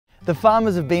The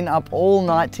farmers have been up all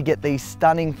night to get these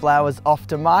stunning flowers off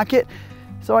to market,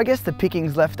 so I guess the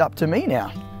picking's left up to me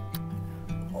now.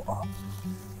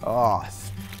 Oh,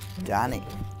 stunning.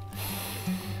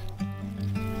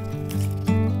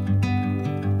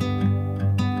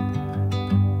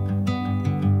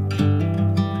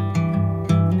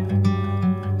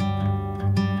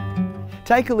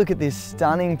 Take a look at this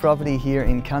stunning property here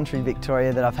in country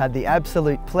Victoria that I've had the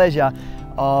absolute pleasure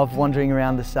of wandering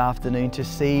around this afternoon to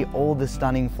see all the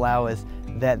stunning flowers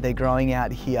that they're growing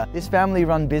out here. This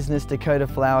family-run business, Dakota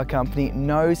Flower Company,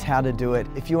 knows how to do it.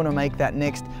 If you want to make that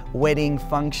next wedding,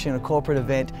 function, or corporate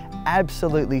event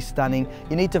absolutely stunning,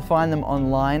 you need to find them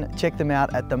online. Check them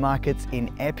out at the markets in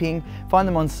Epping. Find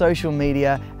them on social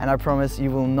media, and I promise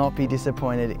you will not be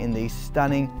disappointed in these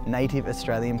stunning native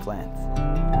Australian plants.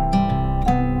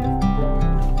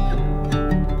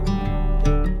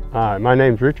 Hi, my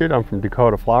name's Richard. I'm from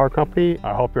Dakota Flower Company.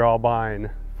 I hope you're all buying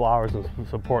flowers and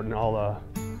supporting all the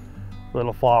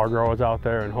little flower growers out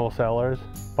there and wholesalers.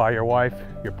 Buy your wife,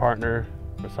 your partner,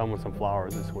 or someone some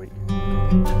flowers this week.